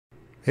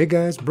Hey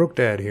guys,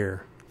 Broke-Dad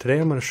here. Today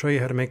I'm going to show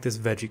you how to make this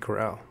Veggie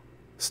Corral.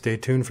 Stay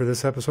tuned for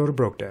this episode of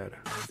Broke-Dad.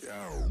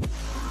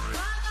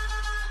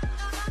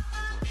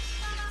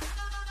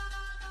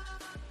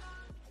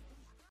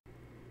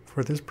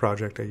 For this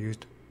project I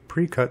used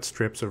pre-cut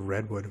strips of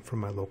redwood from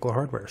my local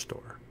hardware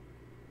store.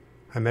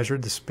 I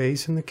measured the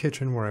space in the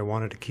kitchen where I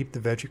wanted to keep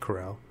the Veggie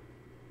Corral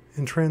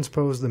and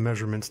transposed the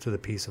measurements to the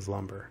piece of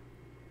lumber.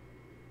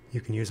 You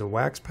can use a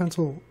wax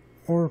pencil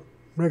or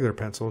regular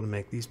pencil to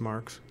make these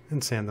marks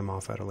and sand them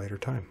off at a later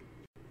time.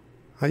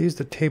 I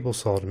used a table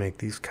saw to make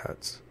these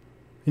cuts.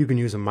 You can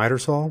use a miter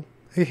saw,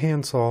 a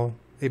hand saw,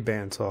 a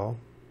band saw,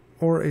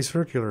 or a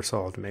circular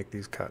saw to make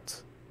these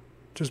cuts.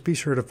 Just be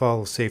sure to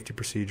follow safety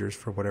procedures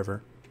for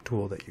whatever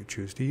tool that you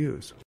choose to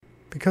use.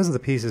 Because the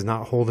piece is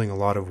not holding a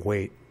lot of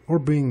weight or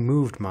being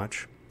moved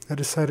much, I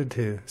decided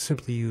to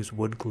simply use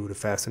wood glue to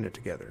fasten it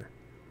together.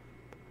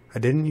 I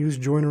didn't use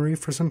joinery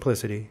for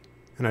simplicity,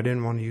 and I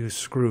didn't want to use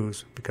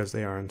screws because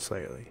they are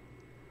unsightly.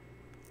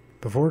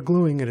 Before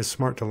gluing, it is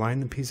smart to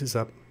line the pieces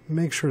up and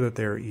make sure that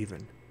they are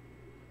even.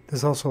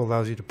 This also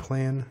allows you to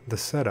plan the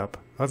setup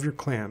of your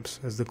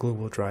clamps as the glue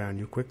will dry on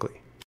you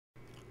quickly.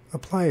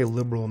 Apply a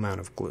liberal amount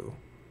of glue.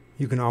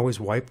 You can always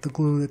wipe the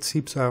glue that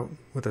seeps out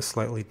with a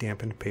slightly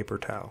dampened paper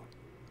towel.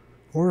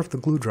 Or if the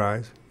glue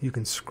dries, you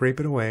can scrape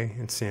it away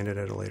and sand it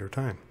at a later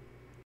time.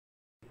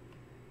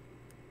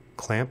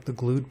 Clamp the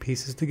glued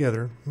pieces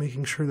together,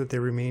 making sure that they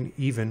remain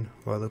even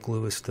while the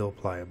glue is still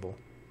pliable.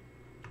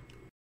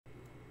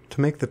 To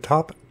make the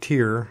top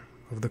tier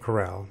of the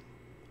corral,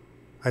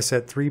 I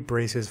set 3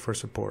 braces for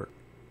support.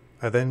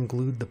 I then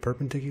glued the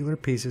perpendicular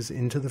pieces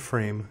into the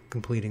frame,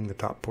 completing the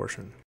top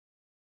portion.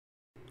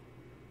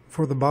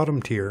 For the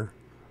bottom tier,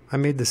 I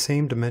made the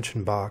same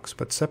dimension box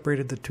but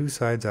separated the 2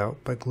 sides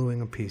out by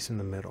gluing a piece in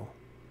the middle.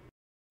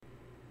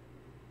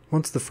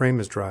 Once the frame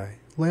is dry,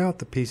 lay out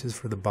the pieces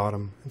for the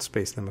bottom and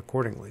space them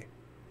accordingly.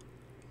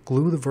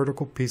 Glue the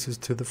vertical pieces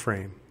to the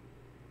frame.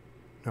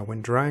 Now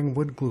when drying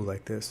wood glue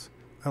like this,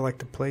 I like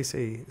to place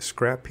a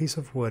scrap piece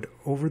of wood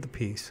over the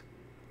piece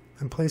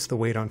and place the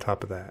weight on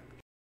top of that.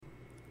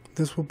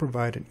 This will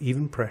provide an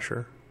even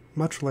pressure,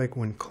 much like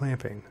when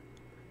clamping,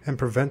 and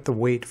prevent the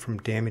weight from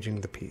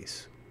damaging the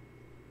piece.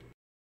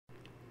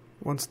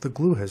 Once the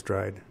glue has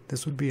dried,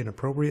 this would be an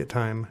appropriate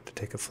time to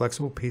take a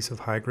flexible piece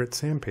of high-grit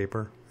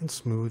sandpaper and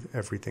smooth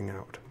everything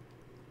out.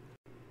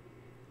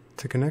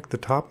 To connect the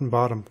top and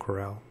bottom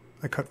corral,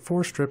 I cut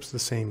 4 strips the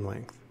same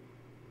length.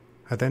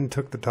 I then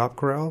took the top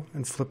corral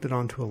and flipped it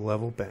onto a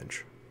level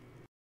bench.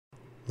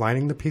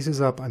 Lining the pieces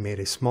up, I made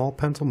a small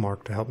pencil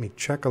mark to help me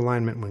check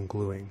alignment when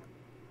gluing.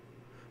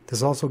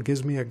 This also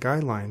gives me a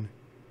guideline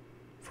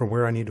for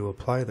where I need to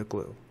apply the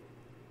glue.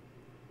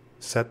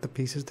 Set the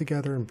pieces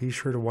together and be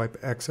sure to wipe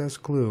excess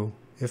glue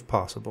if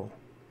possible.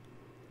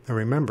 And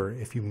remember,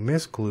 if you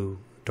miss glue,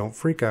 don't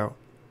freak out.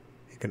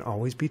 It can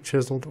always be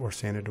chiseled or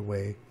sanded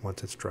away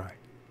once it's dry.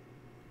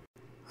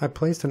 I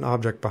placed an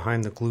object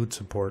behind the glued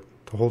support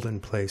to hold it in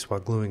place while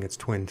gluing its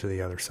twin to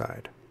the other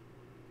side.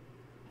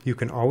 You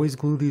can always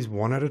glue these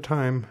one at a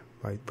time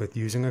with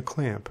using a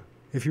clamp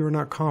if you are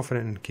not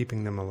confident in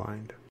keeping them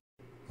aligned.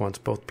 Once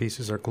both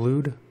pieces are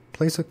glued,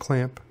 place a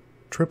clamp,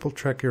 triple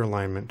check your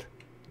alignment,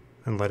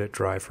 and let it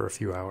dry for a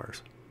few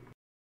hours.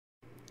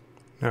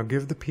 Now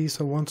give the piece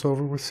a once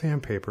over with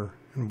sandpaper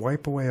and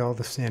wipe away all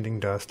the sanding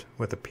dust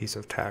with a piece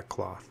of tack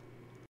cloth.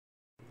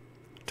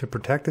 To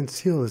protect and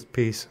seal this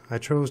piece, I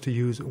chose to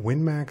use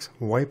WinMax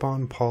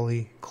Wipe-On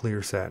Poly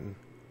Clear Satin.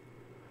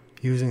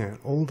 Using an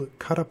old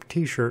cut-up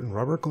t-shirt and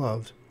rubber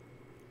gloves,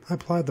 I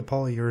applied the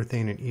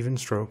polyurethane in even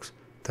strokes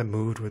that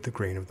moved with the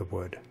grain of the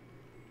wood.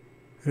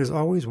 It is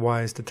always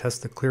wise to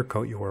test the clear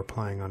coat you are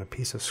applying on a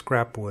piece of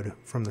scrap wood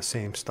from the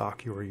same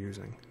stock you are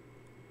using.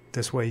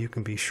 This way you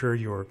can be sure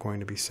you are going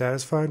to be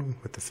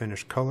satisfied with the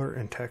finished color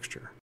and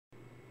texture.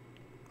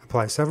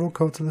 Apply several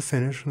coats of the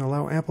finish and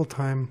allow ample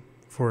time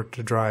for it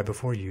to dry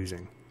before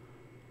using.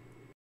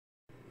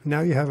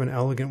 Now you have an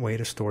elegant way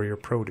to store your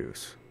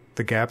produce.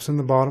 The gaps in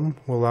the bottom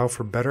will allow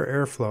for better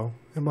airflow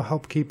and will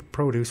help keep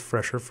produce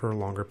fresher for a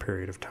longer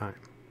period of time.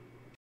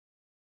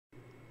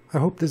 I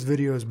hope this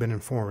video has been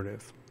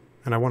informative,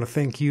 and I want to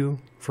thank you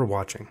for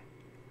watching.